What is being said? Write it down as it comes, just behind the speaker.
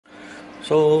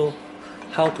So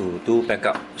how to do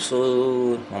backup?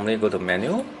 So normally go to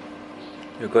menu,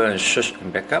 you go and search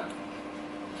and backup.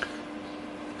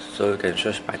 So you can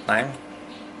search by time.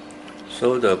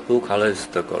 So the blue color is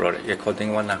the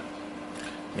recording one.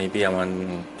 Maybe I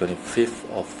want 25th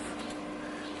of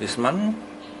this month.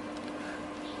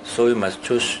 So you must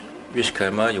choose which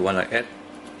camera you want to add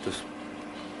to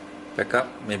backup.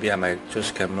 Maybe I might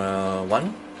choose camera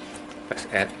 1. Press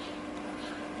add.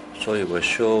 So it will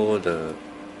show the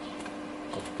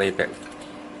playback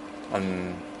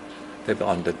on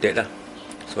the date.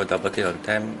 So double click on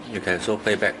time, you can show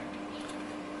playback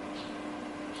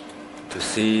to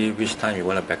see which time you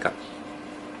want to backup.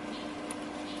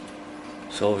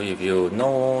 So if you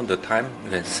know the time,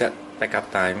 you can set backup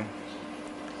time,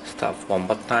 start from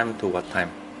what time to what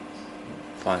time.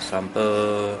 For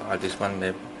example, this one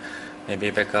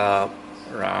maybe backup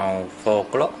around 4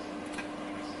 o'clock.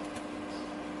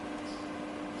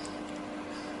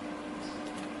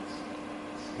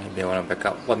 Maybe I want to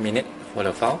backup 1 minute for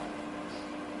the file.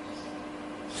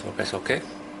 So press OK.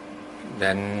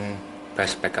 Then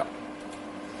press backup.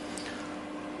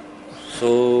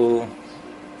 So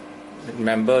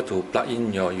remember to plug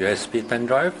in your USB pen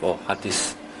drive or hard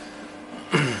disk.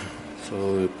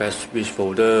 So you press which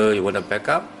folder you want to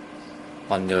backup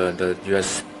on the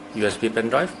USB pen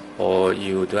drive, or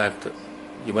you do have to,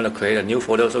 you want to create a new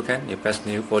folder also can. You press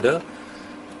new folder.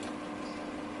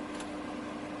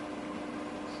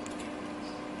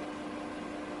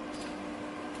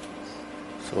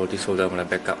 So this folder I'm going to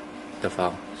backup the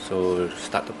file. So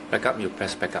start the backup, you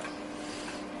press backup.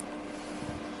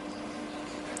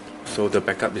 So the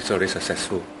backup is already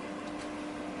successful.